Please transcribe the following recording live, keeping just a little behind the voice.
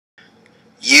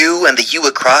You and the you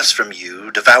across from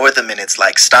you devour the minutes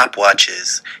like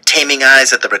stopwatches, taming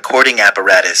eyes at the recording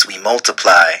apparatus we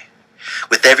multiply.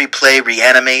 With every play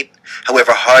reanimate,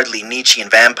 however hardly Nietzschean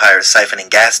vampires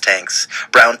siphoning gas tanks,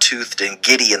 brown-toothed and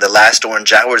giddy in the last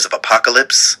orange hours of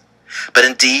apocalypse. But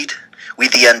indeed, we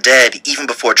the undead, even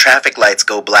before traffic lights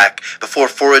go black, before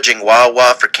foraging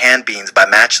wah-wah for canned beans by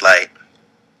matchlight.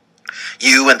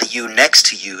 You and the you next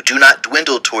to you do not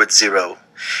dwindle towards zero.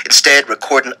 Instead,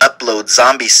 record and upload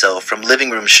zombie self from living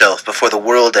room shelf before the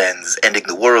world ends, ending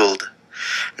the world.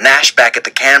 Gnash back at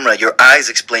the camera, your eyes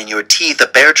explain your teeth, a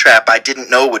bear trap I didn't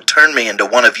know would turn me into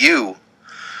one of you.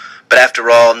 But after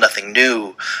all, nothing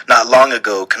new. Not long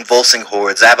ago, convulsing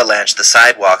hordes avalanched the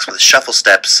sidewalks with shuffle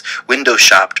steps, window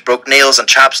shopped, broke nails on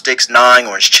chopsticks, gnawing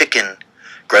orange chicken.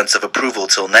 Grunts of approval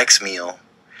till next meal.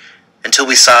 Until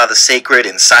we saw the sacred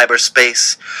in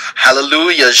cyberspace.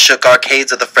 Hallelujahs shook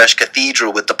arcades of the fresh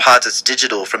cathedral with deposits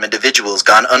digital from individuals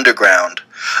gone underground.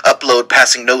 Upload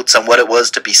passing notes on what it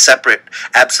was to be separate,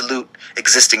 absolute,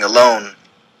 existing alone.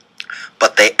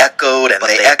 But they echoed and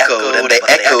they echoed and they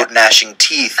echoed, gnashing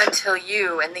teeth. Until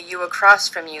you and the you across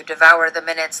from you devour the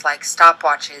minutes like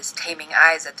stopwatches, taming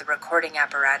eyes at the recording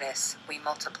apparatus we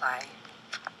multiply.